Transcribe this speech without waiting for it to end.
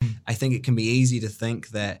I think it can be easy to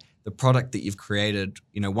think that the product that you've created,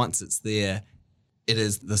 once it's there, it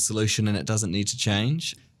is the solution and it doesn't need to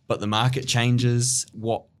change. But the market changes,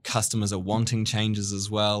 what customers are wanting changes as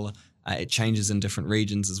well. It changes in different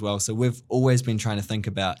regions as well. So we've always been trying to think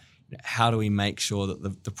about how do we make sure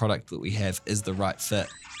that the product that we have is the right fit.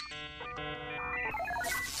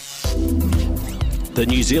 The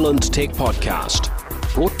New Zealand Tech Podcast,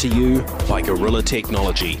 brought to you by Gorilla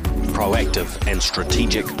Technology, proactive and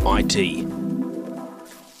strategic IT.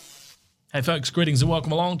 Hey folks, greetings and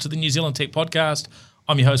welcome along to the New Zealand Tech Podcast.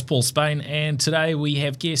 I'm your host, Paul Spain, and today we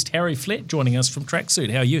have guest Harry Flett joining us from Tracksuit.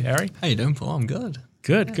 How are you, Harry? How you doing, Paul? I'm good.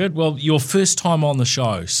 Good. Well, your first time on the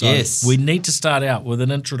show, so yes. We need to start out with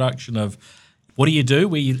an introduction of what do you do?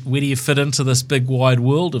 Where do you fit into this big wide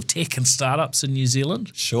world of tech and startups in New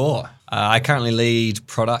Zealand? Sure. I currently lead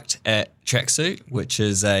product at Tracksuit, which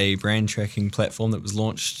is a brand tracking platform that was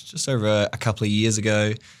launched just over a couple of years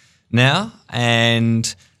ago now.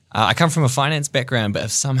 And I come from a finance background, but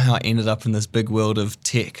have somehow ended up in this big world of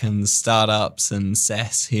tech and startups and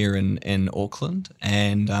SaaS here in Auckland.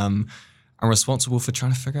 And I'm responsible for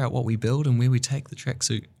trying to figure out what we build and where we take the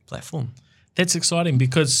Tracksuit platform. That's exciting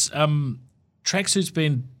because Tracksuit's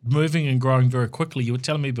been moving and growing very quickly. You were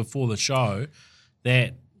telling me before the show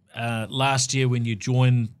that last year when you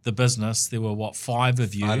joined the business, there were, 5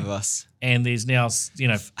 of you? 5 of us. And there's now,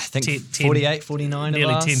 I think 48, 49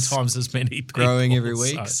 nearly of us. Nearly 10 times as many people. Growing every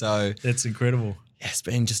week. So that's incredible. Yeah, it's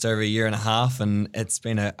been just over a year and a half, and it's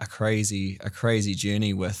been a crazy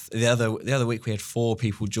journey. With the other week we had 4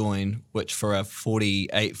 people join, which for a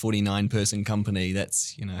 48, 49 person company,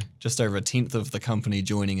 that's just over a tenth of the company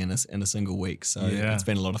joining in a single week. So It's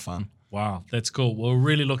been a lot of fun. Wow, that's cool. Well, we're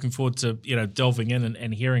really looking forward to delving in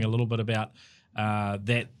and hearing a little bit about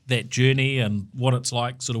that journey and what it's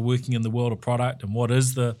like, sort of working in the world of product, and what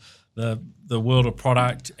is the world of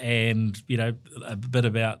product, and a bit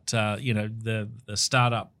about the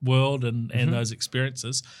startup world and those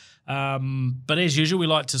experiences. But as usual, we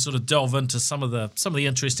like to sort of delve into some of the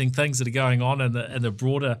interesting things that are going on in the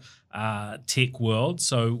broader tech world.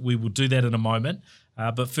 So we will do that in a moment.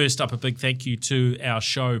 But first up, a big thank you to our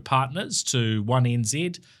show partners, to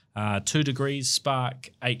 1NZ, 2 Degrees, Spark,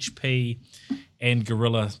 HP, and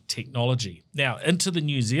Gorilla Technology. Now, into the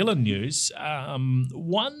New Zealand news,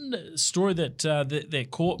 one story that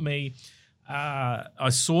caught me, I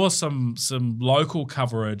saw some local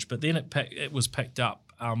coverage, but then it was picked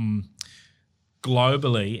up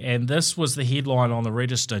globally, and this was the headline on the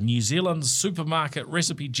Register: New Zealand's supermarket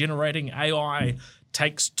recipe generating AI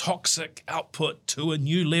takes toxic output to a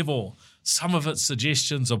new level. Some of its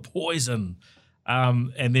suggestions are poison.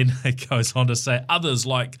 And then it goes on to say others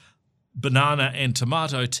like banana and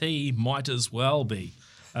tomato tea might as well be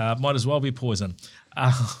poison.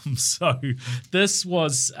 So this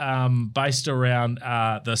was based around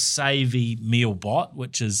the Savvy Meal Bot,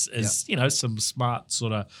 which is some smart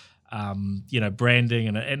sort of branding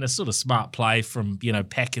and a sort of smart play from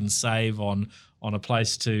Pack and Save on a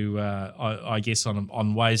place to, I guess,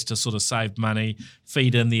 on ways to sort of save money,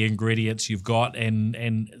 feed in the ingredients you've got, and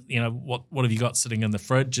what have you got sitting in the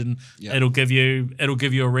fridge, and it'll give you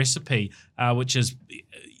a recipe, which is,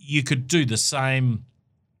 you could do the same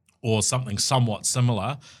or something somewhat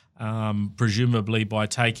similar, presumably by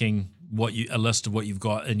taking a list of what you've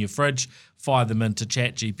got in your fridge, fire them into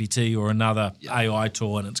ChatGPT or another AI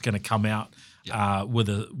tool, and it's going to come out with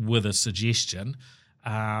a suggestion.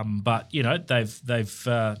 But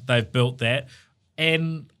they've built that,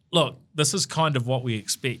 and look, this is kind of what we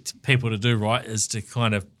expect people to do, right? Is to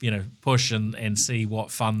kind of push and see what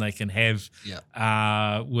fun they can have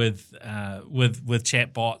with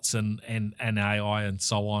chatbots and AI and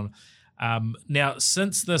so on. Now,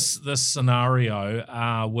 since this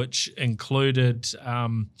scenario, which included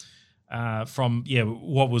from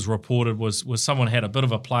what was reported was someone had a bit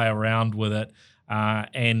of a play around with it.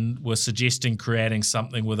 And were suggesting creating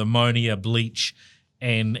something with ammonia, bleach,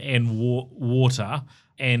 and water.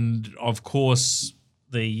 And of course,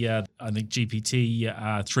 the I think GPT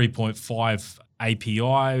 3.5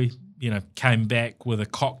 API, came back with a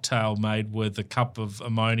cocktail made with a cup of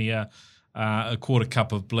ammonia, a quarter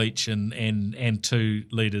cup of bleach, and 2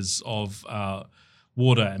 liters of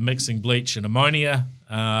water. And mixing bleach and ammonia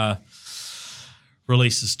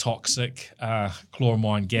releases toxic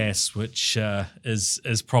chloramine gas, which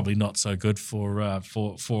is probably not so good for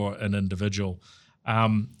an individual.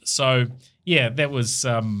 That was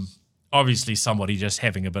obviously somebody just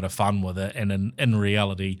having a bit of fun with it, and in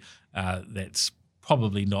reality, that's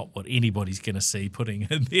probably not what anybody's going to see putting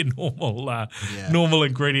in their normal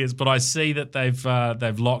ingredients. But I see that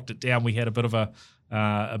they've locked it down. We had a bit of a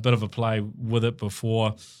play with it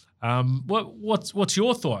before. What's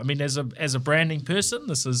your thought? I mean, as a branding person,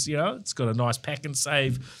 this is, it's got a nice pack and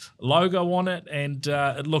save logo on it, and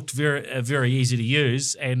it looked very easy to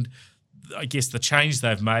use. And I guess the change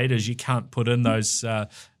they've made is you can't put in those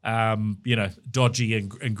dodgy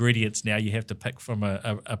ingredients now. You have to pick from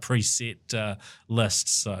a preset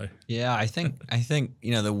list. So yeah, I think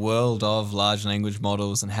the world of large language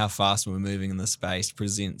models and how fast we're moving in this space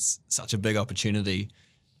presents such a big opportunity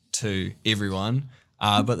to everyone.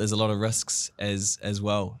 But there's a lot of risks as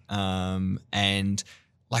well. And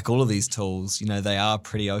like all of these tools, they are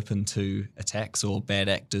pretty open to attacks or bad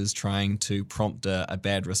actors trying to prompt a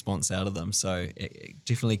bad response out of them. So it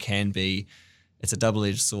definitely can be, it's a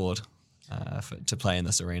double-edged sword to play in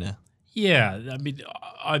this arena. Yeah, I mean,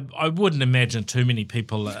 I wouldn't imagine too many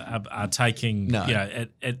people are taking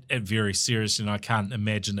it very seriously, and I can't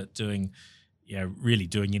imagine it doing, really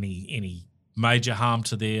doing any major harm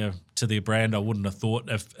to their brand. I wouldn't have thought,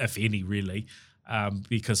 if any, really,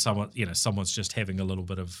 because someone's just having a little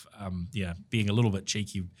bit of being a little bit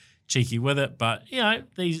cheeky with it. But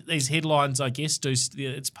these headlines, I guess,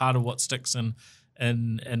 it's part of what sticks in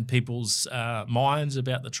people's minds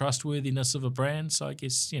about the trustworthiness of a brand. So I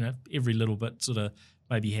guess every little bit sort of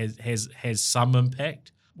maybe has some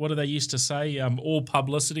impact. What do they used to say? All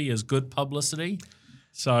publicity is good publicity.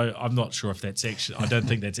 So I'm not sure if that's actually. I don't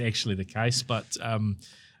think that's actually the case. But I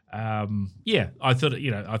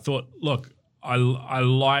thought. Look, I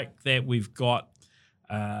like that we've got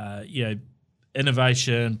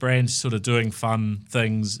innovation, brands sort of doing fun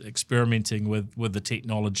things, experimenting with the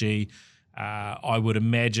technology. I would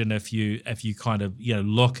imagine if you kind of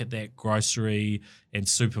look at that grocery and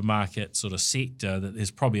supermarket sort of sector, that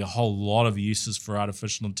there's probably a whole lot of uses for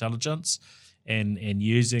artificial intelligence. And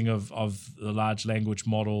using of the large language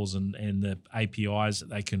models and the APIs that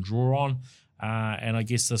they can draw on. And I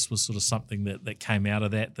guess this was sort of something that came out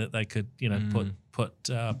of that they could, put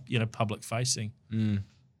public facing.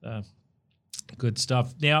 Good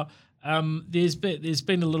stuff. Now, there's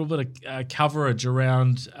been a little bit of coverage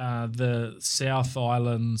around the South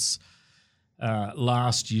Island's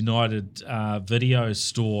last United video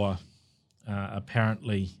store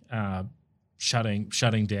apparently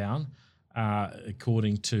shutting down.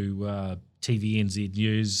 According to TVNZ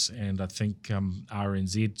News, and I think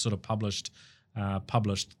RNZ sort of published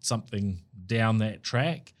something down that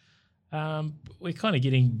track. We're kind of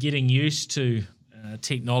getting used to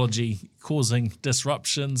technology causing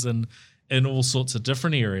disruptions in all sorts of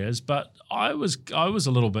different areas. But I was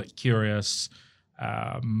a little bit curious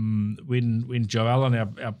when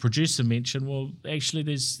Joellen, our producer, mentioned, well, actually,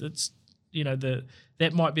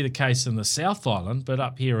 that might be the case in the South Island, but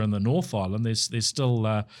up here in the North Island, there's still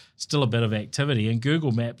a bit of activity. And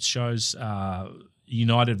Google Maps shows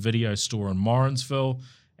United Video Store in Morrinsville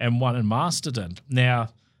and one in Masterton. Now,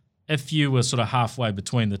 if you were sort of halfway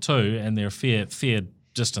between the two, and they're fair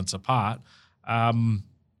distance apart,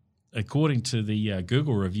 according to the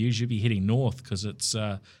Google reviews, you'd be heading north because it's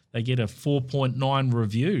they get a 4.9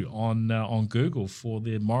 review on Google for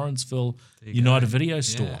the Morrinsville United Video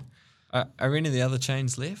Store. Yeah. Are any of the other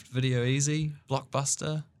chains left? Video Easy,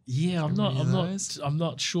 Blockbuster? Yeah, I'm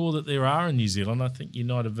not sure that there are in New Zealand. I think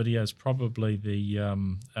United Video is probably the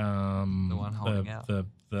one holding out.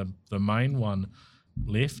 The main one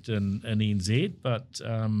left in NZ. But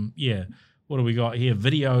what do we got here?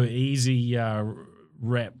 Video Easy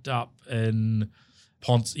wrapped up in their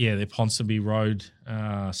Ponsonby Road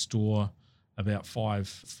store about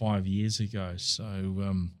five years ago. So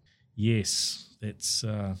yes, that's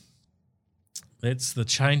the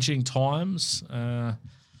changing times, and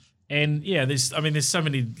there's so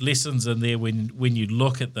many lessons in there when you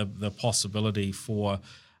look at the possibility for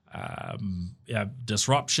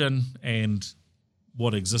disruption and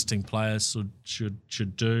what existing players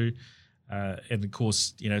should do, and of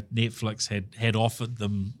course Netflix had offered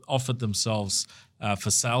themselves for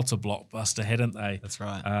sale to Blockbuster, hadn't they? That's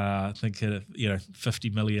right. I think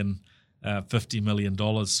 $50 million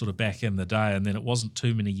sort of back in the day, and then it wasn't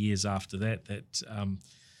too many years after that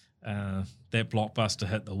Blockbuster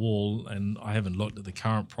hit the wall. And I haven't looked at the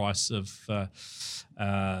current price of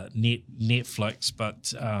Netflix,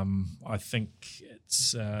 but I think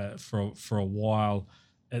it's for a while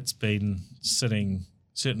it's been sitting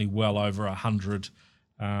certainly well over 100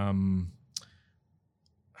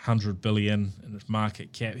 billion in its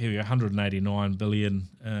market cap. Here we go, 189 billion.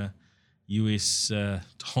 US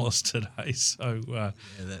dollars today, so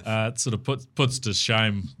it sort of puts to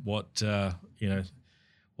shame what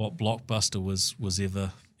Blockbuster was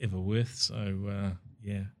ever worth. So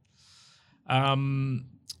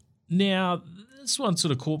now this one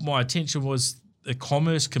sort of caught my attention was the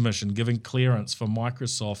Commerce Commission giving clearance for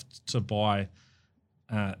Microsoft to buy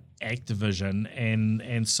Activision,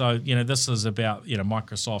 and so this is about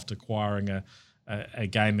Microsoft acquiring a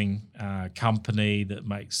gaming company that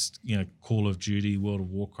makes Call of Duty, World of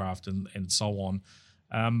Warcraft, and so on.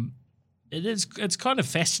 It's kind of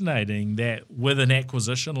fascinating that with an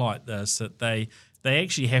acquisition like this, that they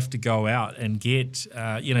actually have to go out and get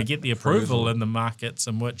the approval in the markets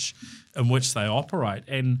in which they operate.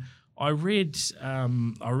 And I read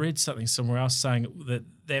something somewhere else saying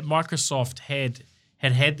that Microsoft had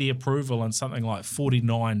the approval in something like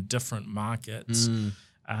 49 different markets.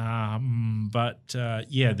 But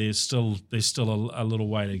there's still a little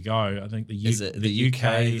way to go. I think the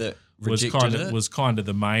UK that was kind of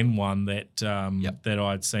the main one that that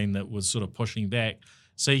I'd seen that was sort of pushing back.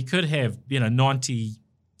 So you could have 98%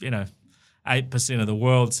 of the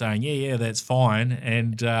world saying yeah that's fine,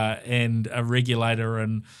 and a regulator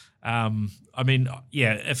and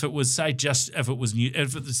if it was if it was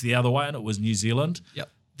the other way and it was New Zealand,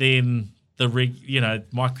 then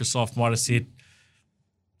Microsoft might have said,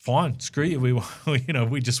 fine, screw you. We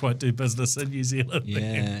just won't do business in New Zealand.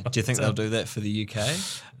 Yeah. Do you think they'll do that for the UK?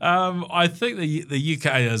 I think the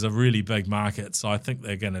UK is a really big market, so I think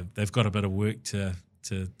they've got a bit of work to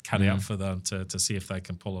cut out for them to see if they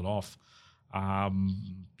can pull it off.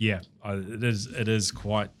 It is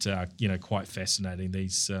quite quite fascinating,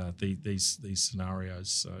 these scenarios.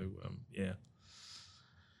 So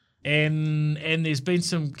and there's been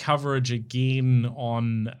some coverage again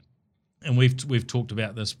on. And we've talked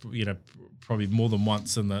about this, probably more than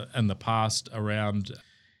once in the past, around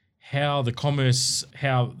how under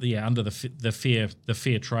the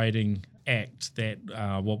Fair Trading Act that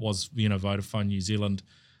what was Vodafone New Zealand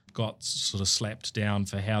got sort of slapped down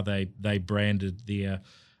for how they branded their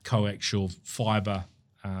coaxial fibre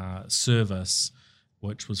service,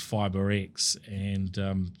 which was FibreX, and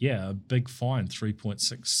a big fine,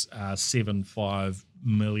 $3.675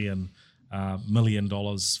 million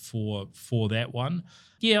for that one.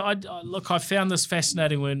 I found this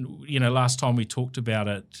fascinating when last time we talked about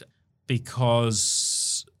it,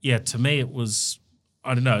 because to me it was,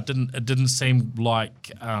 I don't know, it didn't seem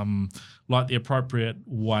like the appropriate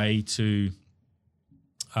way to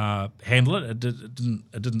handle it.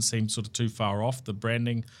 It didn't seem sort of too far off the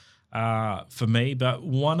branding for me. But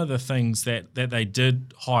one of the things that they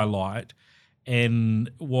did highlight and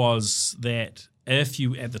was that if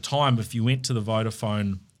you went to the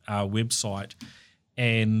Vodafone website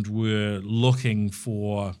and were looking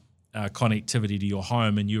for connectivity to your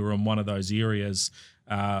home, and you were in one of those areas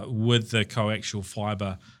with the coaxial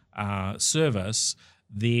fibre service,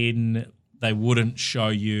 then they wouldn't show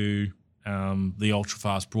you the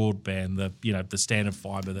ultra-fast broadband, the standard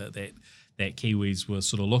fibre that Kiwis were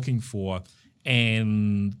sort of looking for.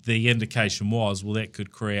 And the indication was, that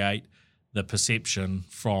could create the perception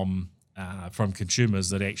from consumers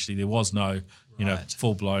that actually there was no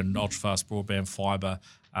full-blown ultra-fast broadband fibre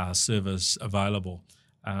service available.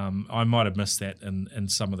 I might have missed that in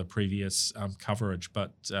some of the previous coverage,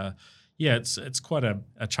 but it's quite a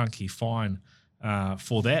chunky fine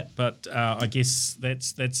for that. But I guess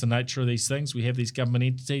that's the nature of these things. We have these government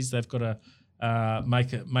entities; they've got to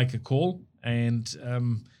make a call, and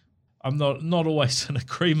I'm not always in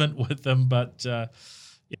agreement with them, but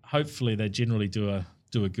hopefully they generally do a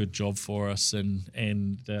good job for us and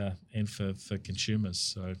for consumers.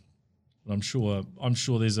 So I'm sure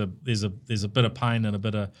there's a bit of pain and a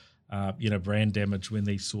bit of brand damage when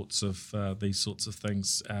these sorts of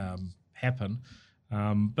things happen.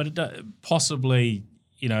 But possibly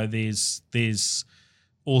there's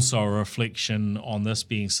also a reflection on this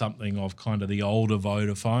being something of kind of the older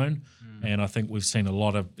Vodafone, and I think we've seen a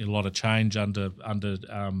lot of change under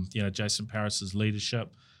Jason Paris's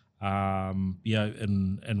leadership.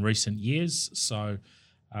 In recent years, so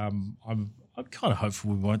I'm kind of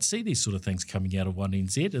hopeful we won't see these sort of things coming out of One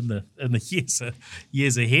NZ in the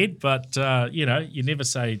years ahead. But you never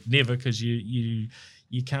say never, because you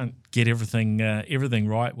can't get everything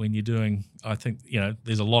right when you're doing. I think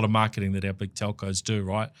there's a lot of marketing that our big telcos do,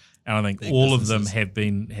 right? And I think big all businesses of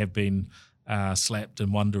them have been slapped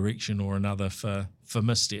in one direction or another for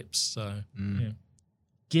missteps. So yeah.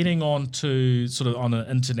 Getting on to sort of on an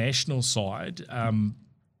international side,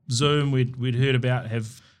 Zoom we'd heard about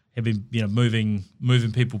have been moving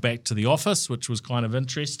people back to the office, which was kind of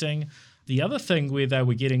interesting. The other thing where they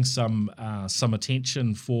were getting some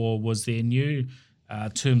attention for was their new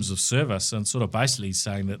terms of service, and sort of basically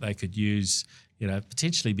saying that they could use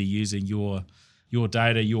potentially be using your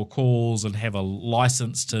data, your calls, and have a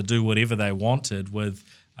license to do whatever they wanted with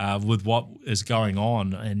what is going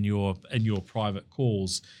on in your private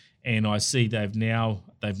calls. And I see they've now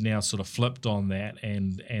sort of flipped on that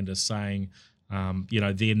and are saying,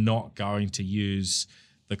 they're not going to use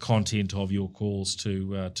the content of your calls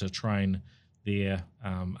to train their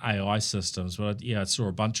AI systems. But I saw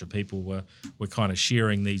a bunch of people were kind of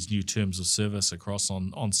sharing these new terms of service across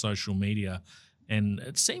on social media, and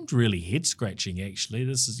it seemed really head scratching. Actually,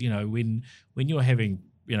 this is when you're having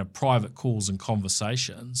private calls and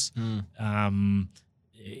conversations, that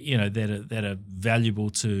are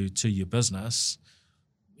valuable to your business.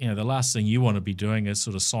 The last thing you want to be doing is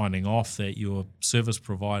sort of signing off that your service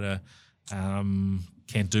provider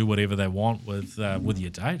can do whatever they want with your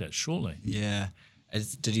data, surely. Yeah.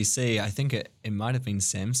 Did you see, I think it might have been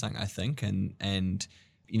Samsung, I think, and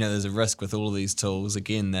there's a risk with all of these tools.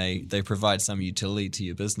 Again, they provide some utility to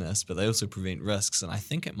your business, but they also prevent risks. And I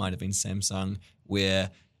think it might have been Samsung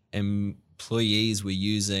where employees were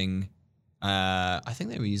using, I think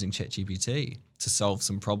they were using ChatGPT to solve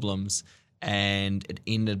some problems, and it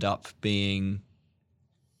ended up being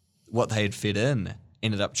what they had fed in,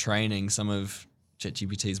 ended up training some of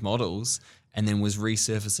ChatGPT's models, and then was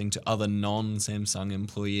resurfacing to other non-Samsung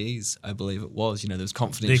employees, I believe it was. There's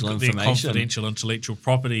confidential information. Their confidential intellectual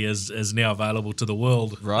property is now available to the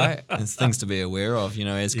world. Right. It's things to be aware of,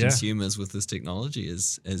 as consumers with this technology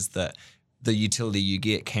is that the utility you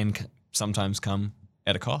get can sometimes come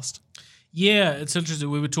at a cost. Yeah, it's interesting.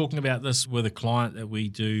 We were talking about this with a client that we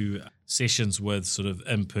do sessions with sort of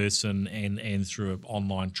in person and through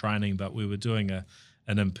online training, but we were doing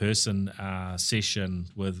an in-person session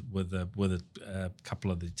with a couple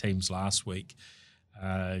of the teams last week,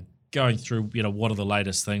 going through what are the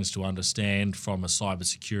latest things to understand from a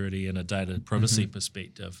cybersecurity and a data privacy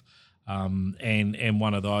perspective, and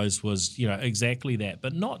one of those was exactly that,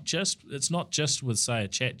 but it's not just with say a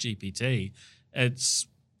ChatGPT, it's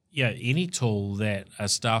any tool that a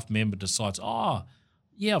staff member decides,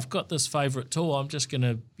 I've got this favorite tool. I'm just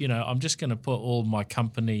gonna put all my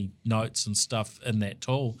company notes and stuff in that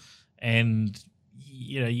tool, and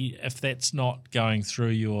if that's not going through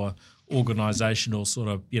your organizational sort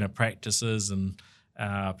of practices and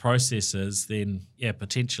processes, then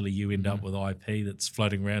potentially you end up with IP that's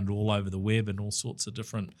floating around all over the web in all sorts of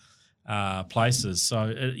different places. So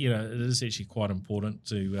it is actually quite important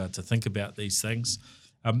to think about these things.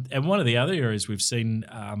 And one of the other areas we've seen,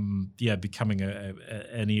 becoming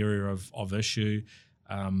an area of issue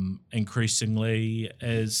increasingly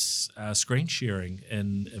is screen sharing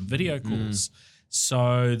in video calls.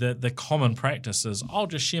 So the common practice is I'll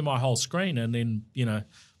just share my whole screen and then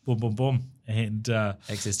boom, boom, boom, and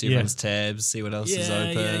access to everyone's tabs, see what else is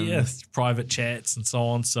open, private chats and so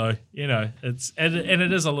on. So it's and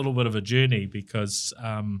it is a little bit of a journey because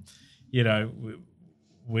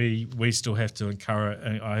we still have to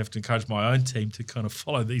encourage. I have to encourage my own team to kind of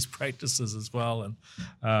follow these practices as well.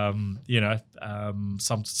 And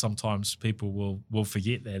sometimes people will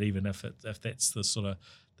forget that, even if that's the sort of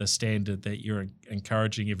the standard that you're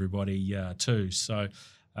encouraging everybody to. So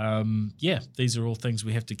these are all things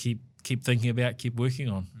we have to keep thinking about, keep working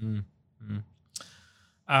on.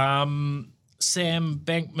 Sam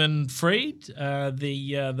Bankman-Fried,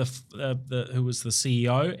 who was the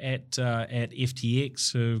CEO at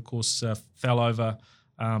FTX, who of course fell over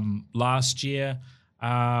last year.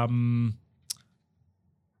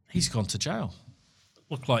 He's gone to jail.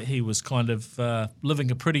 Looked like he was kind of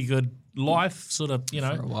living a pretty good life, sort of, for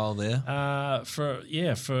a while there.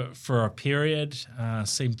 For a period,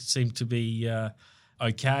 seemed to be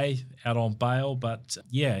okay out on bail, but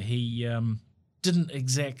he didn't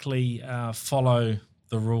exactly follow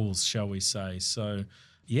the rules, shall we say. So,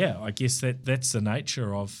 I guess that's the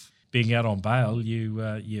nature of being out on bail. You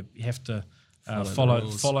have to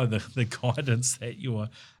follow the guidance that you're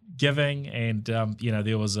giving. And,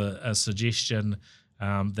 there was a suggestion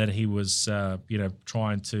that he was,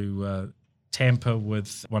 trying to tamper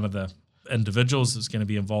with one of the individuals that's going to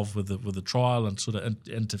be involved with the trial and sort of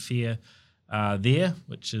interfere there,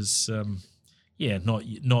 which is... not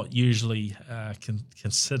usually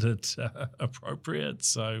considered appropriate.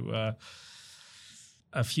 So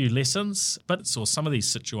a few lessons, but it's some of these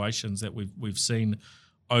situations that we've seen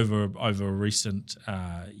over recent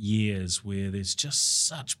years where there's just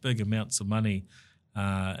such big amounts of money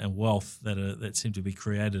and wealth that seem to be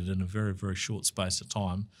created in a very, very short space of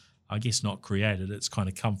time. I guess not created; it's kind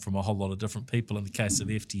of come from a whole lot of different people. In the case of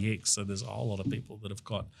FTX, so there's a whole lot of people that have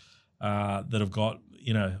got burnt,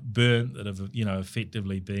 that have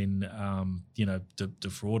effectively been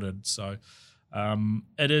defrauded. So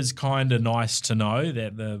it is kind of nice to know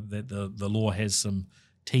that the law has some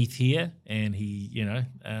teeth here, and he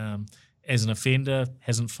as an offender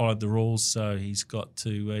hasn't followed the rules, so he's got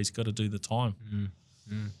to do the time.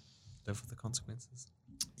 live with the consequences.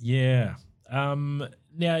 Yeah.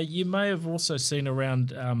 Now, you may have also seen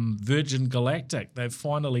around Virgin Galactic. They've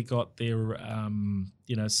finally got their,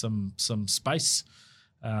 some space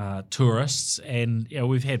tourists, and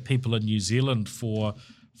we've had people in New Zealand for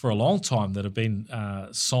a long time that have been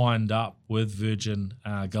signed up with Virgin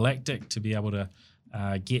Galactic to be able to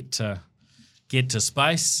get to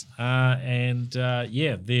space, they're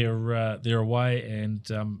away and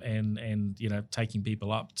taking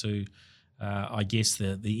people up to I guess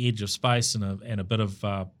the edge of space and a bit of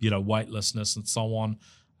weightlessness and so on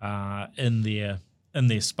in their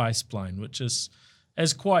space plane, which is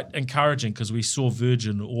quite encouraging because we saw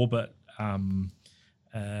Virgin Orbit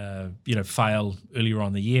fail earlier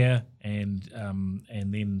on the year, and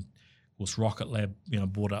then of course Rocket Lab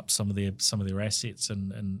bought up some of their assets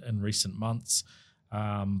in recent months.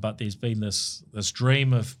 But there's been this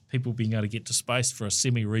dream of people being able to get to space for a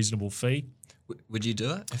semi-reasonable fee. Would you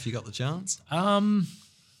do it if you got the chance?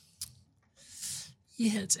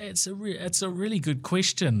 It's a really good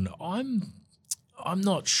question. I'm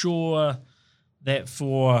not sure that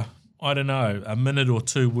for, I don't know, a minute or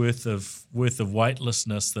two worth of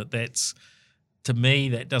weightlessness that's, to me,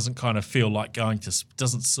 that doesn't kind of feel like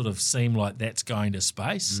doesn't sort of seem like that's going to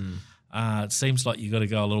space. It seems like you've got to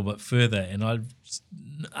go a little bit further, and I'm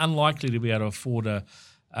unlikely to be able to afford a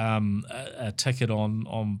ticket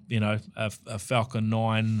on a Falcon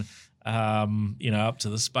 9 up to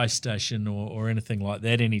the space station or anything like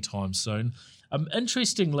that anytime soon.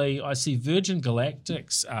 Interestingly, I see Virgin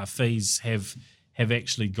Galactic's fees have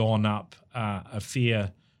actually gone up a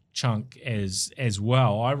fair chunk as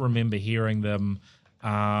well. I remember hearing them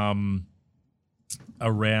around,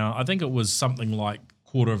 I think it was something like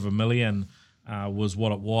 $250,000 was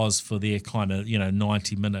what it was for their kind of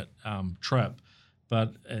 90-minute trip.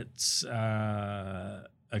 But it's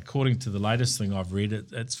according to the latest thing I've read,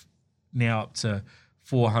 it's now up to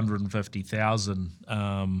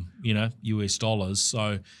 $450,000, US dollars.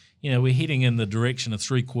 So, we're heading in the direction of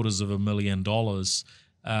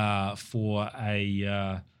 $750,000 for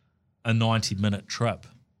a 90-minute trip.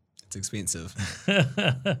 It's expensive.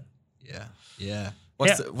 Yeah.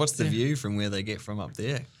 What's the view from where they get from up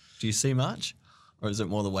there? Do you see much? Or is it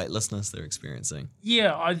more the weightlessness they're experiencing?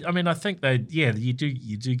 Yeah, I mean, I think you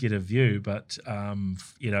do get a view, but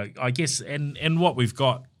I guess, and what we've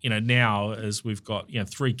got, now is we've got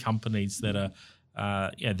 3 companies that are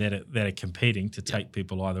that are competing to take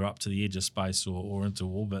people either up to the edge of space or into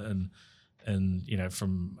orbit, and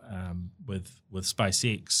from with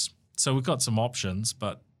SpaceX. So we've got some options,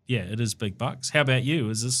 but yeah, it is big bucks. How about you?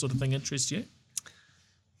 Does this sort of thing interest you?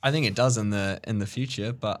 I think it does in the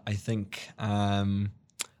future, but I think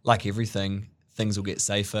like everything, things will get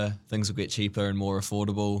safer, things will get cheaper and more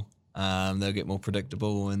affordable. They'll get more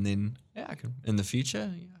predictable, and then in the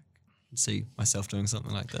future, I can see myself doing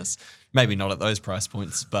something like this. Maybe not at those price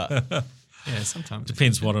points, but sometimes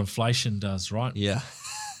depends what inflation does, right? Yeah.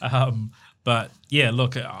 But yeah,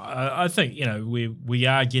 look, I think we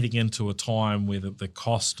are getting into a time where the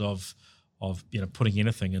cost of putting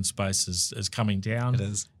anything in space is coming down. It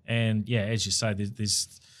is. And yeah, as you say,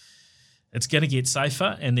 it's going to get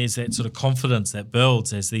safer, and there's that sort of confidence that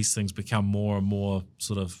builds as these things become more and more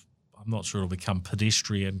sort of, I'm not sure it'll become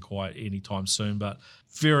pedestrian quite anytime soon, but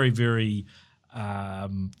very, very,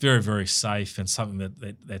 very, very safe, and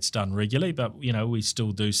something that's done regularly. But, we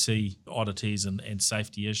still do see oddities and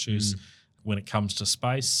safety issues when it comes to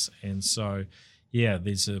space. And so, yeah,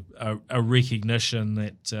 there's a recognition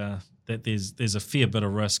that there's a fair bit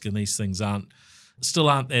of risk, and these things still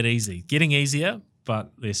aren't that easy. Getting easier,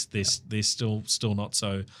 but they're still not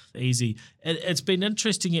so easy. It's been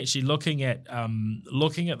interesting actually looking at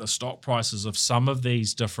the stock prices of some of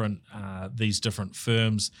these different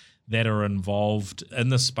firms that are involved in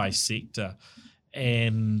the space sector,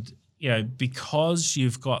 and because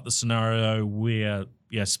you've got the scenario where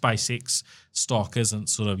SpaceX stock isn't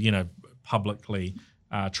sort of publicly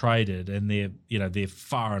traded, and they're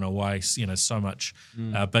far and away so much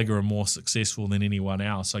bigger and more successful than anyone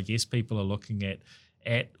else. I guess people are looking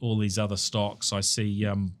at all these other stocks. I see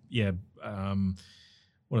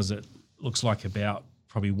what is it? Looks like about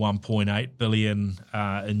probably 1.8 billion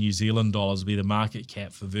in New Zealand dollars would be the market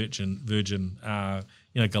cap for Virgin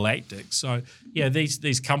Galactic. So yeah,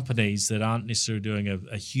 these companies that aren't necessarily doing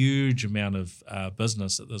a huge amount of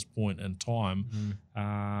business at this point in time,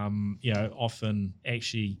 often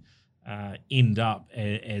actually end up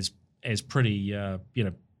as pretty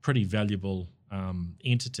pretty valuable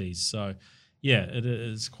entities. So yeah, it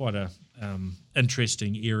is quite a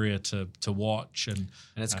interesting area to watch, and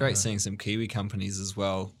it's great seeing some Kiwi companies as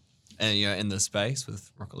well, and in the space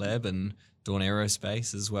with Rocket Lab, and Dawn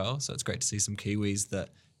Aerospace as well. So it's great to see some Kiwis that,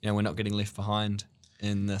 we're not getting left behind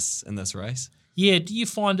in this race. Yeah, do you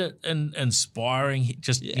find it inspiring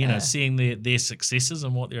just, seeing their successes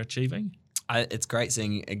and what they're achieving? It's great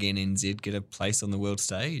seeing, again, NZ get a place on the world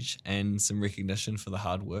stage and some recognition for the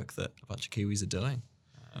hard work that a bunch of Kiwis are doing,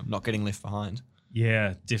 not getting left behind.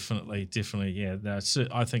 Yeah, definitely. Yeah, no,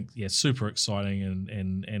 I think super exciting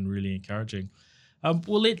and really encouraging.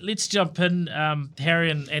 Well, let's jump in, Harry,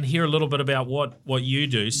 and hear a little bit about what you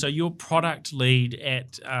do. So you're product lead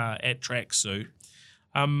at Tracksuit.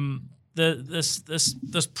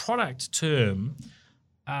 This product term,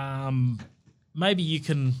 maybe you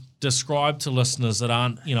can describe to listeners that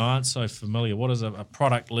aren't so familiar. What is a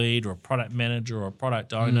product lead or a product manager or a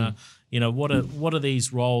product owner? What are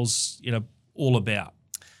these roles all about?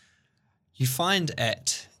 You find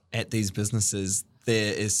at these businesses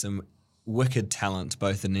there is some wicked talent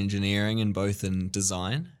both in engineering and both in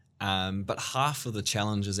design, but half of the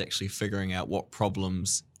challenge is actually figuring out what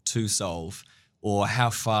problems to solve or how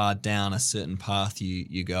far down a certain path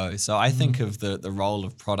you go. So I think of the role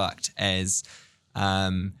of product as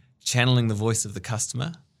channeling the voice of the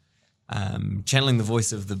customer, channeling the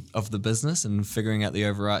voice of the business and figuring out the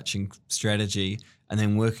overarching strategy, and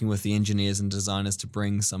then working with the engineers and designers to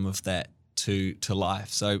bring some of that to life.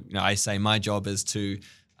 So I say my job is to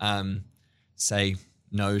say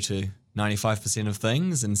no to 95% of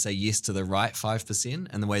things and say yes to the right 5%.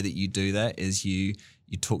 And the way that you do that is you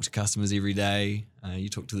talk to customers every day, you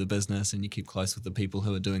talk to the business, and you keep close with the people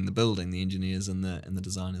who are doing the building, the engineers and the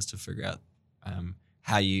designers, to figure out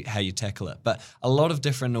how you tackle it. But a lot of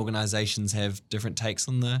different organizations have different takes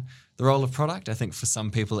on the role of product. I think for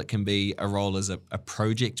some people it can be a role as a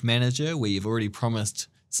project manager where you've already promised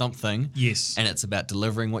something, yes, and it's about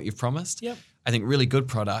delivering what you've promised. Yep. I think really good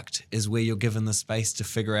product is where you're given the space to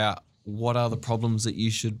figure out what are the problems that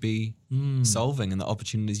you should be solving and the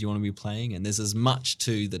opportunities you want to be playing. And there's as much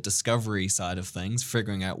to the discovery side of things,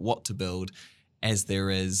 figuring out what to build, as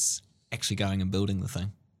there is actually going and building the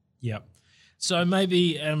thing. Yep. So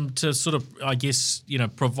maybe to sort of, I guess,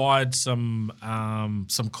 provide some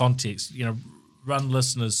context, run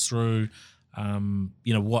listeners through,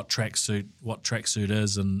 what Tracksuit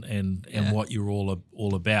is and what you're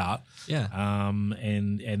all about. Yeah.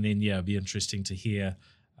 And then it'd be interesting to hear,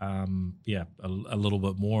 a little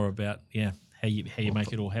bit more about how you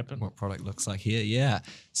make it all happen. What product looks like here. Yeah.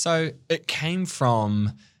 So it came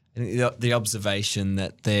from the observation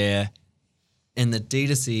that in the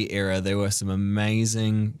D2C era, there were some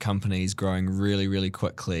amazing companies growing really, really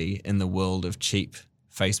quickly in the world of cheap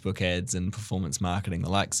Facebook ads and performance marketing, the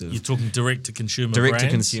likes of... You're talking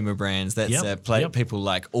direct-to-consumer brands. That's people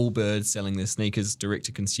like Allbirds selling their sneakers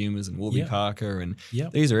direct-to-consumers and Warby Parker. And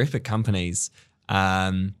these are epic companies.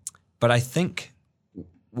 But I think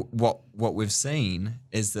what we've seen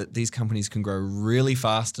is that these companies can grow really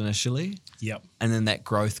fast initially. Yep. And then that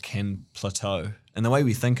growth can plateau. And the way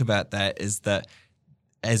we think about that is that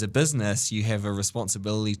as a business, you have a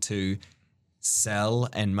responsibility to sell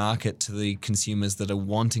and market to the consumers that are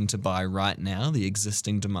wanting to buy right now, the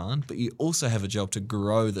existing demand, but you also have a job to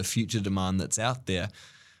grow the future demand that's out there.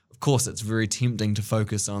 Of course, it's very tempting to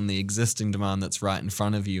focus on the existing demand that's right in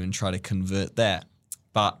front of you and try to convert that.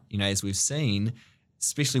 But, as we've seen,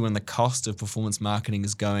 especially when the cost of performance marketing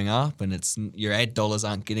is going up and your ad dollars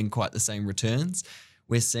aren't getting quite the same returns,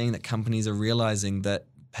 we're seeing that companies are realizing that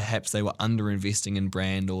perhaps they were underinvesting in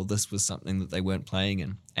brand, or this was something that they weren't playing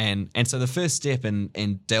in. And so the first step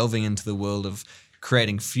in delving into the world of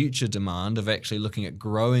creating future demand, of actually looking at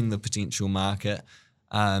growing the potential market,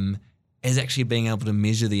 is actually being able to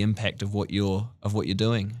measure the impact of what you're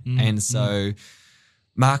doing. And so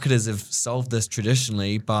marketers have solved this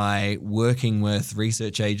traditionally by working with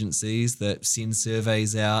research agencies that send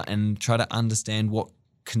surveys out and try to understand what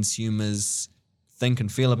consumers think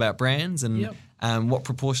and feel about brands, and what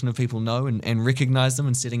proportion of people know and recognize them,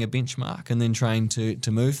 and setting a benchmark and then trying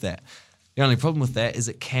to move that. The only problem with that is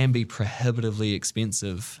it can be prohibitively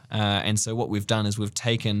expensive. And so what we've done is we're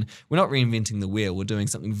not reinventing the wheel. We're doing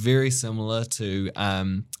something very similar to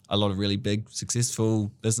a lot of really big,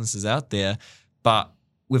 successful businesses out there, but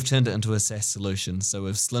we've turned it into a SaaS solution. So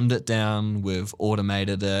we've slimmed it down, we've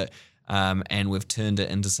automated it, and we've turned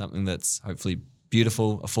it into something that's hopefully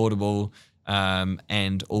beautiful, affordable,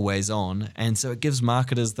 and always on. And so it gives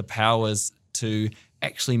marketers the powers to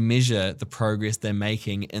actually measure the progress they're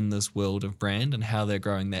making in this world of brand and how they're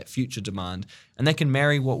growing that future demand. And they can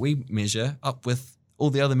marry what we measure up with all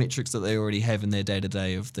the other metrics that they already have in their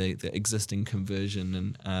day-to-day of the existing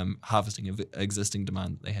conversion and harvesting of existing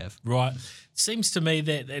demand that they have. Right. Seems to me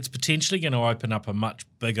that it's potentially going to open up a much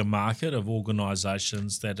bigger market of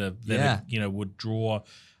organisations that would draw,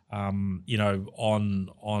 on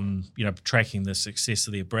tracking the success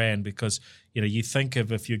of their brand, because, you think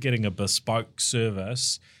of if you're getting a bespoke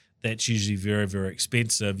service, that's usually very, very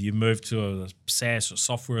expensive. You move to a SaaS or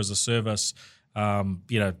software as a service,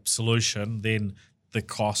 solution, then the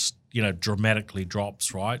cost, dramatically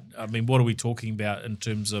drops, right? I mean, what are we talking about in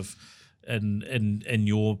terms of in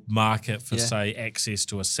your market for, say, access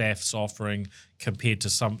to a SaaS offering compared to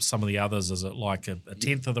some of the others? Is it like a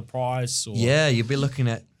tenth of the price? Or? Yeah, you'd be looking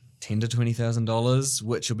at $10,000 to $20,000,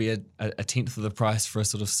 which will be a tenth of the price for a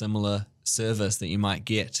sort of similar service that you might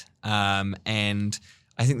get. And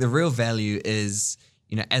I think the real value is,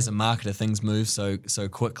 as a marketer, things move so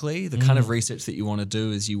quickly. The kind of research that you want to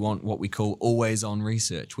do is you want what we call always-on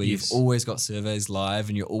research, where you've always got surveys live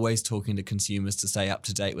and you're always talking to consumers to stay up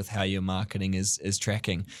to date with how your marketing is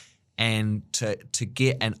tracking. And to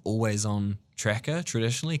get an always-on tracker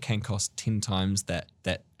traditionally can cost 10 times that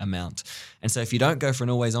amount. And so if you don't go for an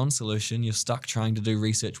always-on solution, you're stuck trying to do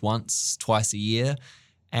research once, twice a year.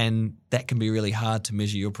 And that can be really hard to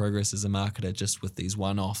measure your progress as a marketer just with these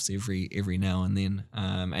one-offs every now and then.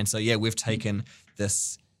 And so, we've taken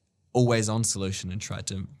this always-on solution and tried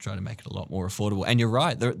to make it a lot more affordable. And you're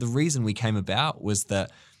right. The reason we came about was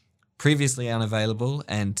that previously Unavailable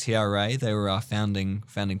and TRA, they were our founding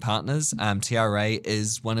partners. TRA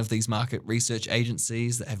is one of these market research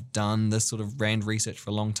agencies that have done this sort of brand research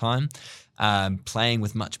for a long time, playing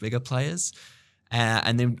with much bigger players.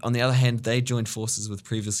 And then on the other hand, they joined forces with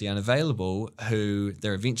Previously Unavailable, who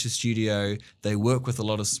they're a venture studio. They work with a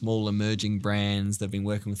lot of small emerging brands. They've been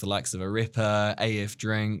working with the likes of Arepa, AF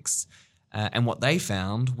Drinks. And what they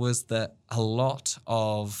found was that a lot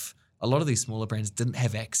of these smaller brands didn't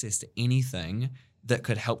have access to anything that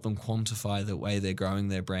could help them quantify the way they're growing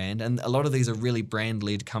their brand. And a lot of these are really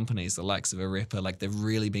brand-led companies, the likes of Arepa. Like, they've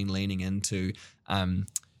really been leaning into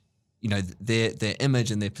their image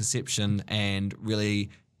and their perception and really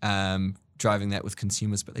driving that with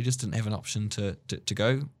consumers, but they just didn't have an option to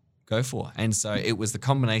go for. And so it was the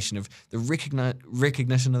combination of the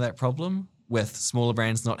recognition of that problem with smaller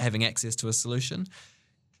brands not having access to a solution,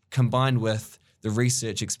 combined with the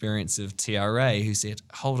research experience of TRA, who said,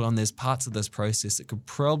 hold on, there's parts of this process that could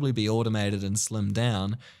probably be automated and slimmed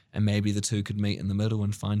down, and maybe the two could meet in the middle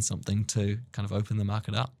and find something to kind of open the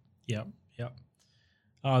market up. Yeah.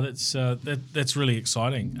 Oh, that's really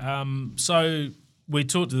exciting. So we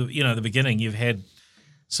talked at the beginning. You've had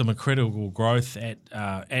some incredible growth at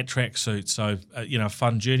Tracksuit. So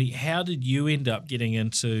fun journey. How did you end up getting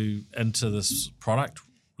into this product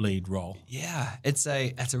lead role? Yeah, it's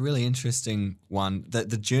a really interesting one. The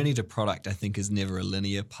journey to product, I think, is never a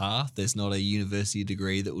linear path. There's not a university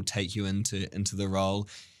degree that will take you into the role.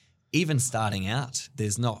 Even starting out,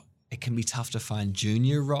 it can be tough to find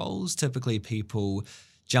junior roles. Typically, people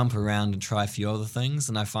jump around and try a few other things,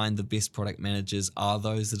 and I find the best product managers are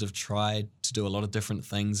those that have tried to do a lot of different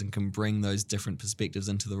things and can bring those different perspectives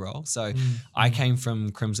into the role. So I came from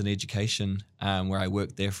Crimson Education, where I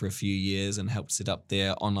worked there for a few years and helped set up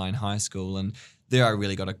their online high school, and there I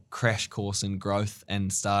really got a crash course in growth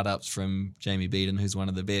and startups from Jamie Beeden, who's one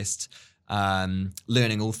of the best,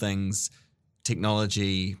 learning all things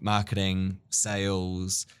technology, marketing,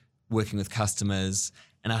 sales, working with customers.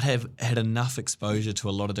 And I'd have had enough exposure to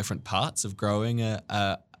a lot of different parts of growing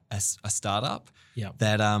a startup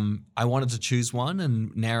that I wanted to choose one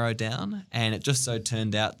and narrow down. And it just so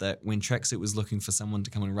turned out that when Tracksuit was looking for someone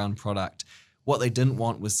to come and run product, what they didn't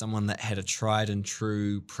want was someone that had a tried and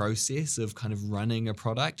true process of kind of running a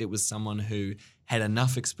product. It was someone who had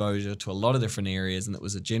enough exposure to a lot of different areas and that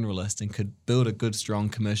was a generalist and could build a good, strong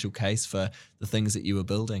commercial case for the things that you were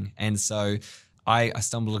building. And so I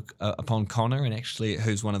stumbled upon Connor, and actually,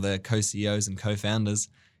 who's one of the co-CEOs and co-founders,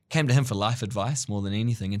 came to him for life advice more than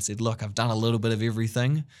anything and said, look, I've done a little bit of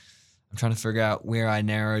everything. I'm trying to figure out where I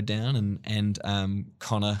narrowed down. And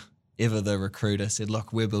Connor, ever the recruiter, said,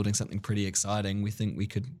 look, we're building something pretty exciting. We think we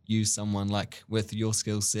could use someone like with your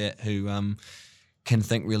skill set who can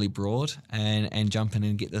think really broad and jump in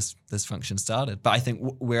and get this function started. But I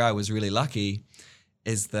think where I was really lucky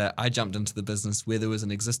is that I jumped into the business where there was an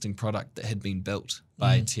existing product that had been built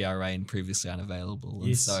by TRA and Previously Unavailable.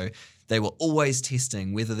 And so they were always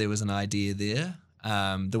testing whether there was an idea there.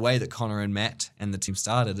 The way that Connor and Matt and the team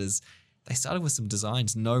started is they started with some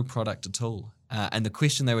designs, no product at all. And the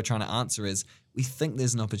question they were trying to answer is, we think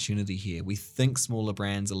there's an opportunity here. We think smaller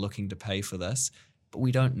brands are looking to pay for this. but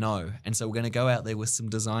we don't know. And so we're going to go out there with some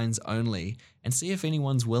designs only and see if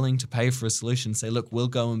anyone's willing to pay for a solution. Say, look, we'll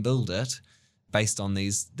go and build it based on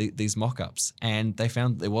these mock-ups. And they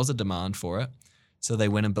found there was a demand for it. So they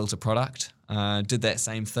went and built a product, did that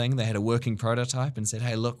same thing. They had a working prototype and said,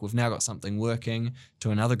 hey, look, we've now got something working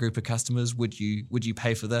to another group of customers. Would you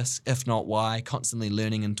pay for this? If not, why? Constantly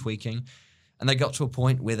learning and tweaking. And they got to a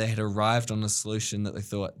point where they had arrived on a solution that they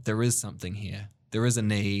thought, there is something here. There is a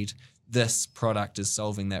need. This product is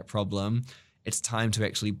solving that problem. It's time to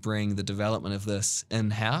actually bring the development of this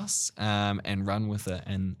in-house and run with it.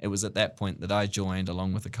 And it was at that point that I joined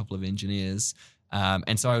along with a couple of engineers.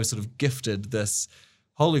 And so I was sort of gifted this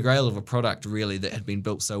holy grail of a product really that had been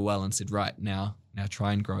built so well and said, right, now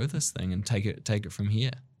try and grow this thing and take it from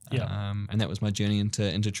here. Yeah. And that was my journey into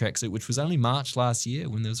Tracksuit, which was only March last year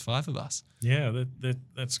when there was 5 of us. Yeah,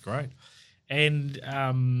 that's great. And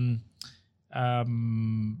on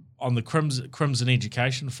the Crimson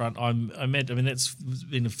education front, I mean that's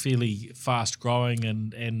been a fairly fast growing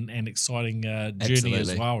and exciting journey Absolutely.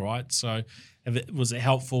 as well, right? So, was it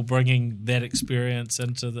helpful bringing that experience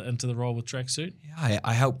into the role with Tracksuit? Yeah,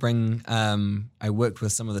 I helped bring. I worked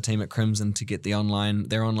with some of the team at Crimson to get their online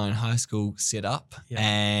high school set up,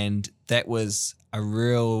 and that was a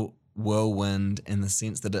real whirlwind in the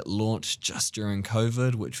sense that it launched just during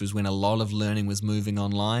COVID, which was when a lot of learning was moving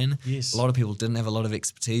online. Yes. A lot of people didn't have a lot of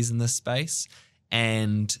expertise in this space.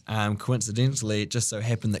 And coincidentally, it just so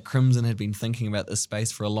happened that Crimson had been thinking about this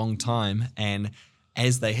space for a long time. And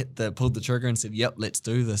as they pulled the trigger and said, yep, let's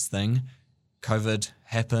do this thing, COVID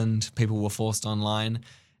happened, people were forced online.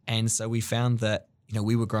 And so we found that,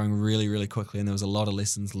 we were growing really, really quickly, and there was a lot of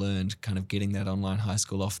lessons learned kind of getting that online high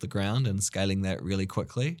school off the ground and scaling that really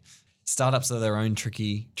quickly. Startups are their own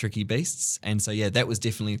tricky beasts. And so, that was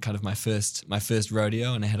definitely kind of my first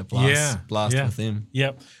rodeo, and I had a blast with them.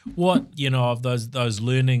 Yep. What, of those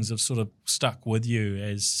learnings have sort of stuck with you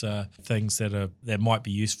as things that might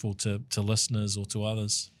be useful to listeners or to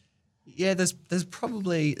others? Yeah, there's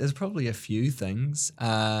probably a few things.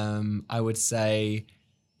 I would say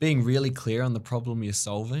being really clear on the problem you're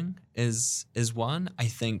solving is one. I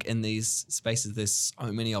think in these spaces, there's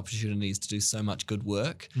so many opportunities to do so much good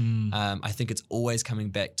work. I think it's always coming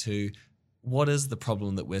back to what is the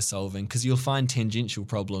problem that we're solving? Because you'll find tangential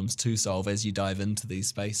problems to solve as you dive into these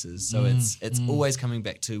spaces. So it's always coming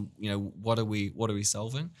back to, what are we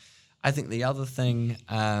solving? I think the other thing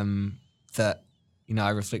that, I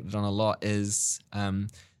reflected on a lot is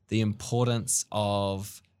the importance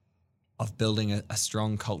of building a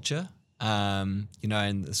strong culture, and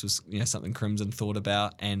this was something Crimson thought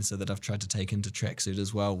about, and so that I've tried to take into Tracksuit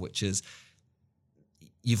as well, which is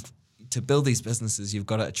to build these businesses, you've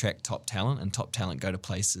got to attract top talent, and top talent go to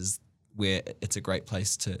places where it's a great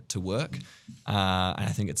place to work, and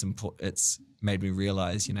I think it's made me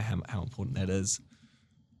realize how important that is.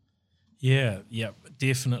 Yeah,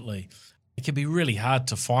 definitely. It can be really hard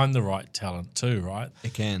to find the right talent too, right?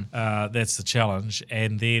 It can. That's the challenge.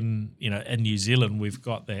 And then, in New Zealand, we've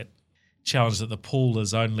got that challenge that the pool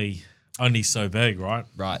is only so big, right?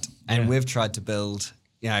 Right. And we've tried to build,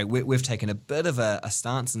 we've taken a bit of a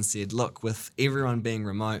stance and said, look, with everyone being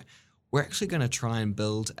remote, we're actually going to try and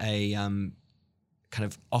build a kind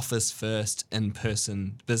of office-first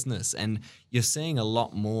in-person business. And you're seeing a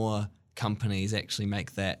lot more companies actually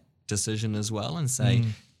make that decision as well and say,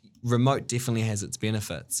 remote definitely has its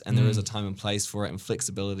benefits, and there is a time and place for it, and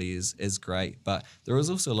flexibility is great. But there is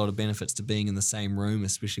also a lot of benefits to being in the same room,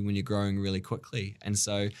 especially when you're growing really quickly. And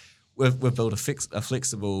so we've built a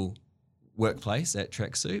flexible workplace at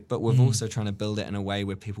Tracksuit, but we've also trying to build it in a way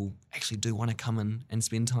where people actually do want to come in and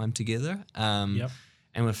spend time together. And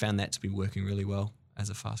we've found that to be working really well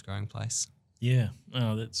as a fast-growing place. Yeah,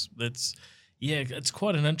 it's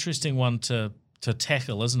quite an interesting one to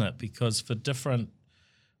tackle, isn't it? Because for different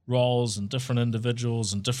roles and different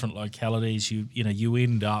individuals and different localities, you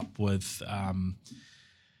end up with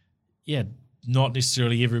not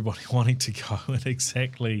necessarily everybody wanting to go in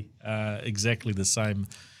exactly the same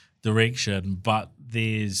direction, but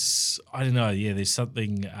there's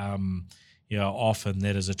something often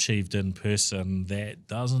that is achieved in person that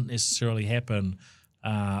doesn't necessarily happen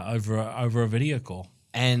over a video call.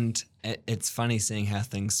 And it's funny seeing how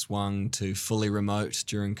things swung to fully remote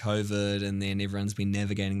during COVID, and then everyone's been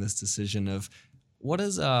navigating this decision of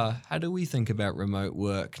how do we think about remote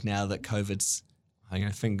work now that COVID's,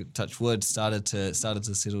 touch wood, started to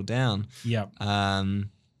settle down. Yep. And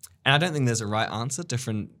I don't think there's a right answer.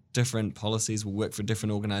 Different policies will work for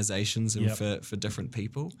different organizations and for different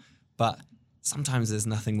people. But sometimes there's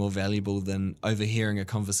nothing more valuable than overhearing a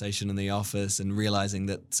conversation in the office and realizing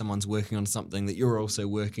that someone's working on something that you're also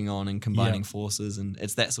working on and combining forces. And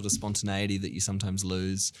it's that sort of spontaneity that you sometimes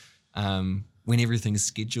lose when everything's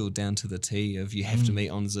scheduled down to the T of you have to meet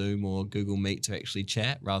on Zoom or Google Meet to actually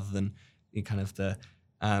chat, rather than kind of the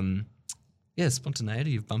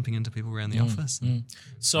spontaneity of bumping into people around the office.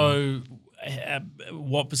 So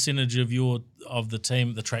what percentage of the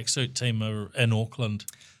team, the tracksuit team, are in Auckland?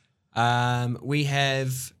 We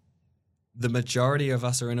have the majority of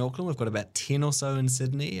us are in Auckland. We've got about 10 or so in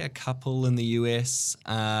Sydney, a couple in the US,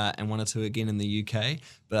 and 1 or 2 again in the UK.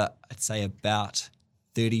 But I'd say about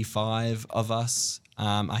 35 of us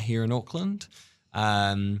are here in Auckland.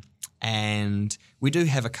 And we do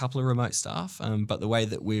have a couple of remote staff, but the way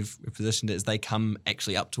that we've positioned it is they come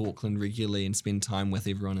actually up to Auckland regularly and spend time with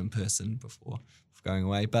everyone in person before going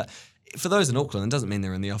away. But for those in Auckland, it doesn't mean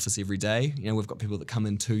they're in the office every day. We've got people that come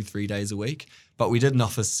in 2-3 days a week. But we did an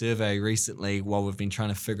office survey recently while we've been trying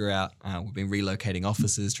to figure out, we've been relocating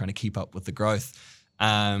offices, trying to keep up with the growth.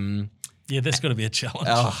 That's got to be a challenge.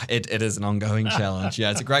 Oh, it is an ongoing challenge.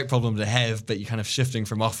 Yeah, it's a great problem to have, but you're kind of shifting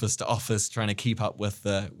from office to office, trying to keep up with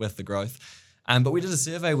the growth. But we did a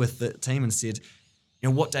survey with the team and said,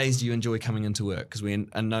 what days do you enjoy coming into work? Because we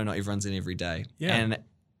know not everyone's in every day. Yeah. And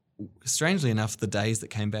strangely enough, the days that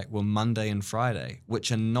came back were Monday and Friday,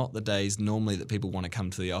 which are not the days normally that people want to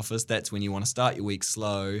come to the office. That's when you want to start your week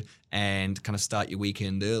slow and kind of start your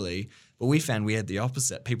weekend early. But we found we had the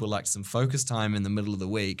opposite. People liked some focus time in the middle of the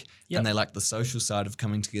week, and they liked the social side of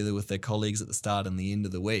coming together with their colleagues at the start and the end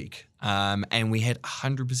of the week. And we had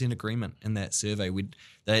 100% agreement in that survey.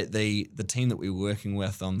 The team that we were working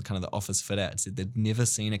with on kind of the office fit out said they'd never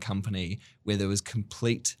seen a company where there was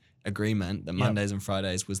complete agreement that Mondays and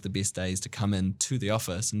Fridays was the best days to come in to the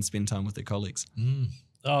office and spend time with their colleagues.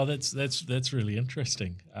 Oh, that's really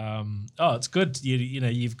interesting. It's good.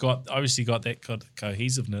 You've obviously got that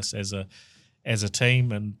cohesiveness as a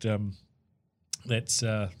team, and that's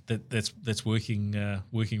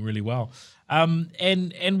working really well. And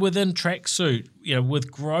within Tracksuit,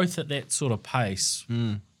 with growth at that sort of pace,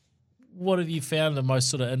 what have you found the most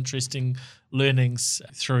sort of interesting learnings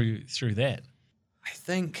through that? I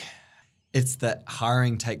think it's that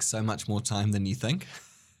hiring takes so much more time than you think.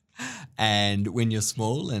 And when you're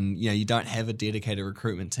small and you don't have a dedicated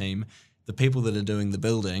recruitment team, the people that are doing the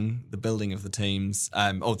building of the teams,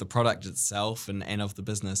 of the product itself and of the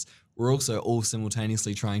business, we're also all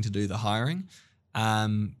simultaneously trying to do the hiring.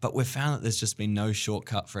 But we've found that there's just been no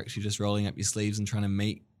shortcut for actually just rolling up your sleeves and trying to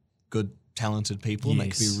meet good, talented people. Yes.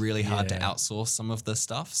 And that can be really hard to outsource some of this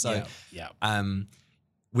stuff. So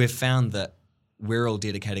we've found that we're all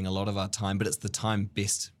dedicating a lot of our time, but it's the time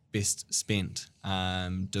best spent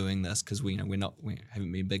doing this because we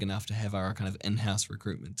haven't been big enough to have our kind of in-house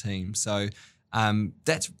recruitment team. So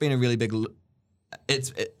that's been a really big.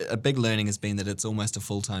 A big learning has been that it's almost a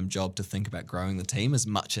full-time job to think about growing the team as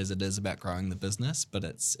much as it is about growing the business, but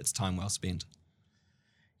it's time well spent.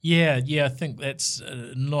 Yeah, I think that's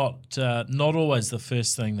not always the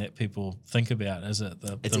first thing that people think about, is it?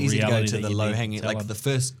 It's easy to go to the low-hanging, like the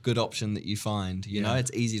first good option that you find. You know,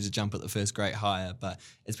 it's easy to jump at the first great hire, but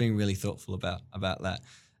it's being really thoughtful about that.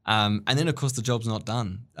 And then, of course, the job's not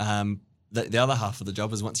done. The other half of the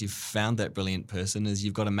job is once you've found that brilliant person is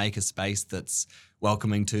you've got to make a space that's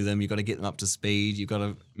welcoming to them. You've got to get them up to speed. You've got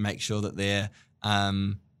to make sure that they're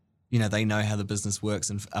they know how the business works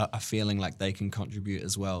and are feeling like they can contribute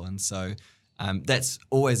as well. And so that's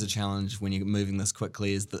always a challenge when you're moving this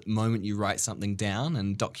quickly, is the moment you write something down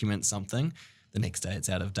and document something, the next day it's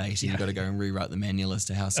out of date and you've got to go and rewrite the manual as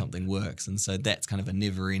to how something works. And so that's kind of a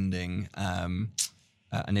never-ending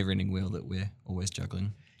wheel that we're always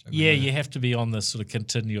juggling. Yeah, you have to be on this sort of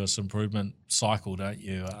continuous improvement cycle, don't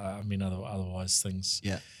you? Otherwise things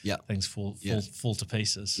fall to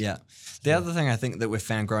pieces. Yeah. The other thing I think that we've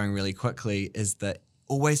found growing really quickly is that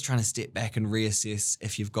always trying to step back and reassess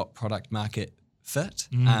if you've got product market fit.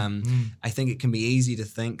 I think it can be easy to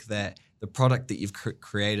think that the product that you've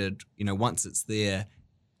created, once it's there,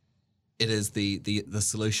 it is the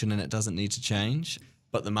solution and it doesn't need to change.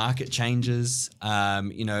 But the market changes.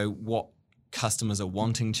 What customers are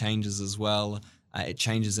wanting changes as well. It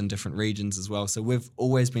changes in different regions as well. So we've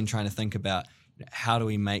always been trying to think about how do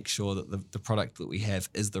we make sure that the product that we have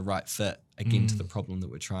is the right fit again to the problem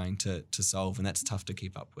that we're trying to solve, and that's tough to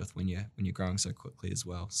keep up with when you're growing so quickly as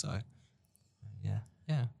well. So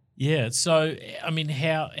yeah. So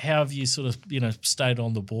how have you sort of stayed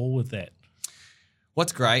on the ball with that?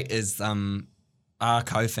 What's great is our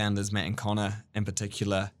co-founders Matt and Connor in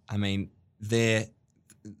particular.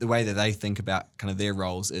 the way that they think about kind of their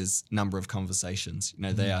roles is number of conversations.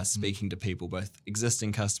 They are speaking to people, both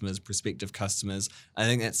existing customers, prospective customers. I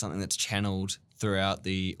think that's something that's channeled throughout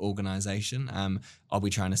the organization. I'll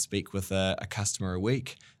be trying to speak with a customer a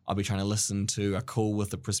week. I'll be trying to listen to a call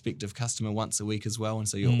with a prospective customer once a week as well. And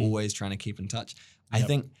so you're always trying to keep in touch. Yep. I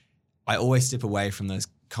think I always step away from those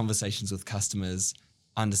conversations with customers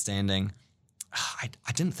understanding,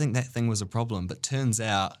 I didn't think that thing was a problem, but turns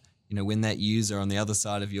out, when that user on the other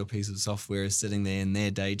side of your piece of software is sitting there in their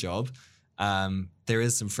day job, there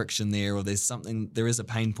is some friction there, or there is a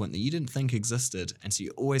pain point that you didn't think existed. And so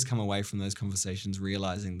you always come away from those conversations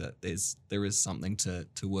realizing that there is something to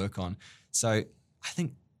work on. So I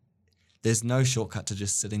think there's no shortcut to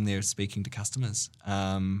just sitting there speaking to customers.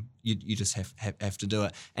 You just have to do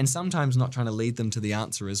it. And sometimes not trying to lead them to the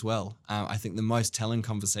answer as well. I think the most telling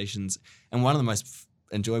conversations, and one of the most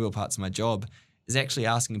enjoyable parts of my job, is actually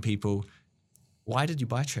asking people, why did you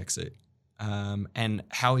buy Tracksuit? And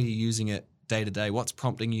how are you using it day to day? What's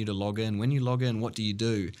prompting you to log in? When you log in, what do you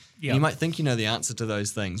do? Yep. You might think you know the answer to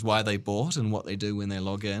those things, why they bought and what they do when they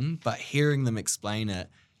log in, but hearing them explain it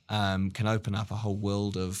can open up a whole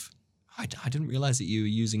world of, I didn't realize that you were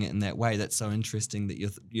using it in that way. That's so interesting that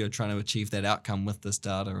you're trying to achieve that outcome with this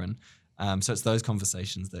data. And so it's those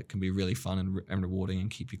conversations that can be really fun and rewarding and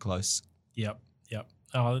keep you close. Yep.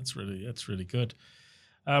 Oh, that's really good.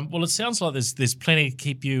 Well, it sounds like there's plenty to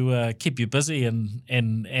keep you busy and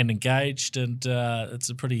engaged, and it's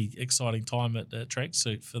a pretty exciting time at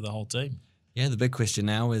Tracksuit for the whole team. Yeah, the big question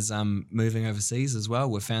now is moving overseas as well.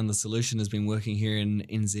 We've found the solution has been working here in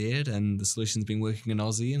NZ, and the solution's been working in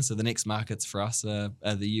Aussie, and so the next markets for us are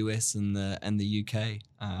the US and the UK.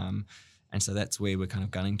 And so that's where we're kind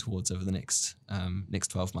of gunning towards over the next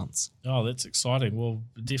 12 months. Oh, that's exciting. Well,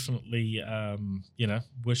 definitely,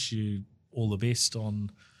 wish you all the best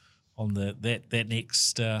on that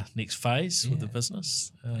next phase with the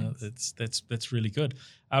business. That's really good.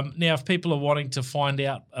 Now, if people are wanting to find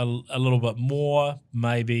out a little bit more,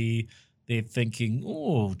 maybe they're thinking,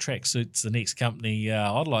 "Oh, Tracksuit's the next company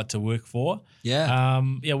I'd like to work for." Yeah.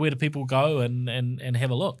 Where do people go and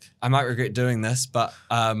have a look? I might regret doing this, but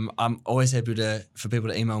I'm always happy for people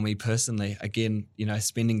to email me personally. Again,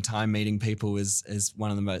 spending time meeting people is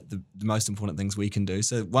one of the most important things we can do.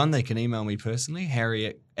 So one, they can email me personally,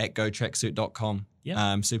 Harry@, gotracksuit.com.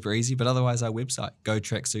 Yeah. Super easy, but otherwise our website,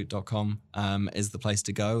 gotracksuit.com, is the place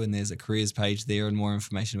to go, and there's a careers page there and more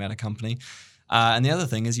information about a company. And the other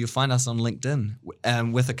thing is you'll find us on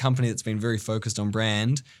LinkedIn. With a company that's been very focused on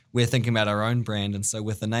brand, we're thinking about our own brand. And so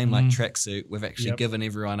with a name like Tracksuit, we've actually given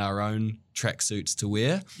everyone our own tracksuits to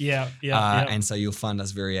wear. And so you'll find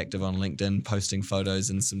us very active on LinkedIn, posting photos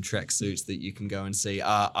and some tracksuits that you can go and see.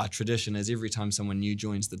 Our tradition is every time someone new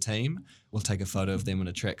joins the team, we'll take a photo of them in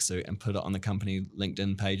a tracksuit and put it on the company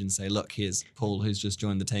LinkedIn page and say, look, here's Paul who's just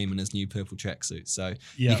joined the team in his new purple tracksuit. So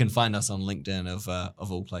you can find us on LinkedIn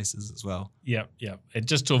of all places as well. Yeah. And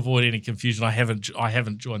just to avoid any confusion, I haven't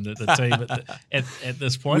joined the team at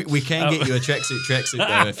this point. We can get you a tracksuit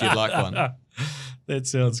though if you'd like one. That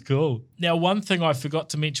sounds cool. Now, one thing I forgot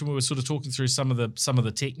to mention, we were sort of talking through some of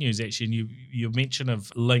the tech news actually, and your mention of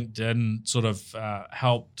LinkedIn sort of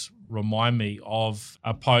helped remind me of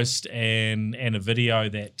a post and a video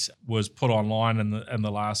that was put online in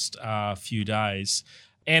the last few days,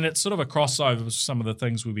 and it's sort of a crossover with some of the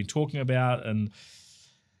things we've been talking about and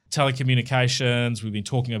telecommunications. We've been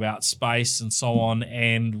talking about space and so on,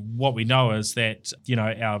 and what we know is that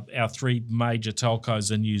our three major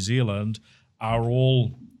telcos in New Zealand are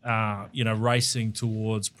all racing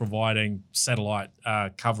towards providing satellite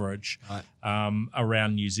coverage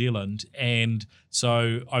around New Zealand. And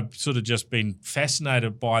so I've sort of just been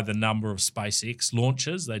fascinated by the number of SpaceX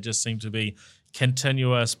launches. They just seem to be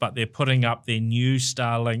continuous, but they're putting up their new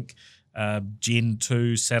Starlink Gen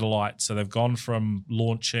 2 satellite. So they've gone from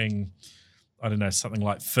launching, something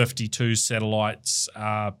like 52 satellites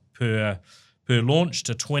per launch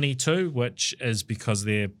to 22, which is because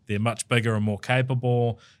they're much bigger and more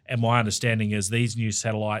capable. And my understanding is these new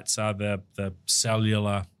satellites are the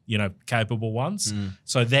cellular, capable ones.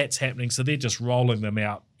 So that's happening. So they're just rolling them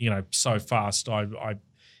out, so fast. I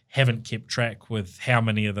haven't kept track with how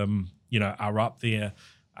many of them, are up there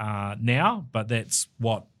now, but that's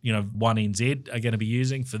what, One NZ are going to be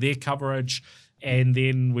using for their coverage. And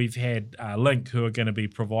then we've had Link, who are going to be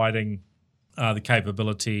providing the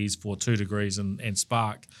capabilities for 2 Degrees and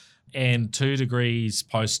Spark. And 2 Degrees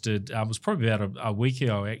posted, it was probably about a week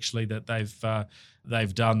ago actually, that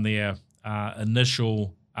they've done their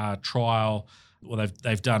initial trial, or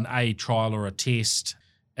they've done a trial or a test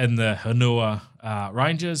in the Hanua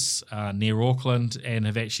Ranges near Auckland, and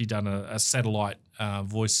have actually done a satellite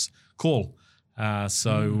voice call.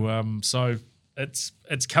 So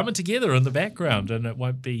it's coming together in the background, and it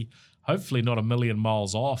won't be, hopefully not a million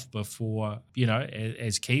miles off before,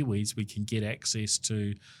 as Kiwis, we can get access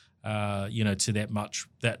to, to that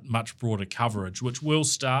much broader coverage, which will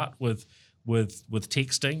start with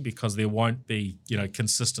texting, because there won't be,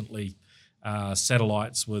 consistently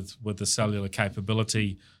satellites with the cellular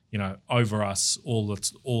capability, over us all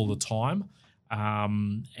the time.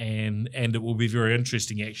 And it will be very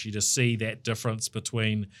interesting actually to see that difference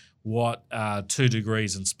between what 2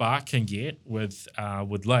 Degrees and Spark can get with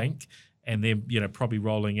Link, and then probably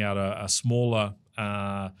rolling out a smaller,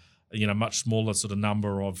 much smaller sort of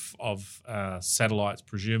number of satellites,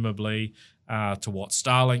 presumably to what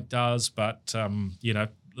Starlink does. But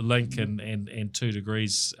Link and 2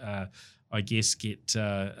 Degrees, I guess, get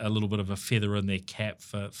a little bit of a feather in their cap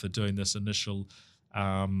for doing this initial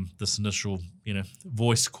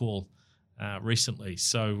voice call recently.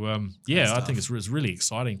 So I think it's really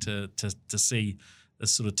exciting to see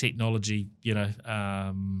this sort of technology,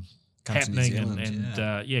 happening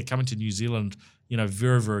and coming to New Zealand,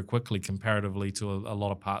 very, very quickly comparatively to a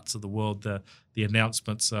lot of parts of the world. The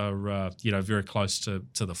announcements are very close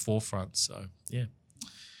to the forefront. So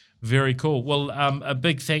very cool. Well, a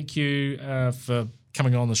big thank you for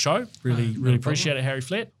coming on the show. Really appreciate it, Harry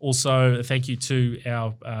Flatt. Also, a thank you to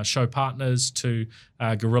our show partners, to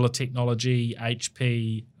Gorilla Technology,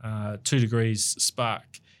 HP, 2 Degrees,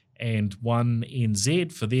 Spark, and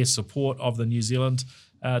 1NZ for their support of the New Zealand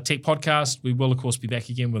Tech Podcast. We will, of course, be back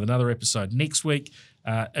again with another episode next week.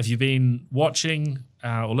 If you've been watching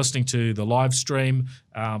or listening to the live stream,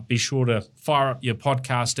 be sure to fire up your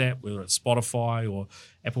podcast app, whether it's Spotify or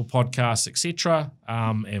Apple Podcasts, etc.,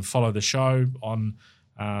 and follow the show on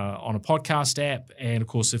a podcast app. And of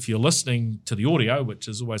course, if you're listening to the audio, which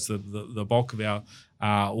is always the bulk of our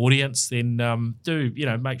audience, then do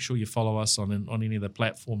make sure you follow us on any of the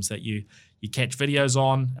platforms that you catch videos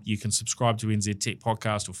on. You can subscribe to NZ Tech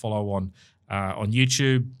Podcast or follow on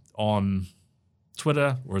YouTube, on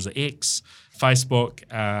Twitter, or is it X, Facebook,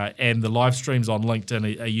 and the live streams on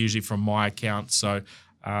LinkedIn are usually from my account. So,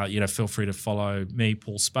 feel free to follow me,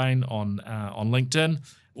 Paul Spain, on LinkedIn,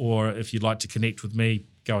 or if you'd like to connect with me,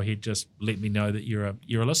 go ahead. Just let me know that you're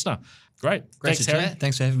a listener. Great. Thanks, Harry. Chat.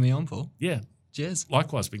 Thanks for having me on, Paul. Yeah. Cheers.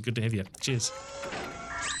 Likewise, been good to have you. Cheers.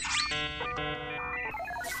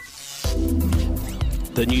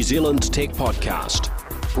 The New Zealand Tech Podcast,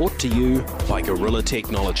 brought to you by Gorilla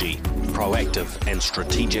Technology, proactive and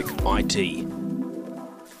strategic IT.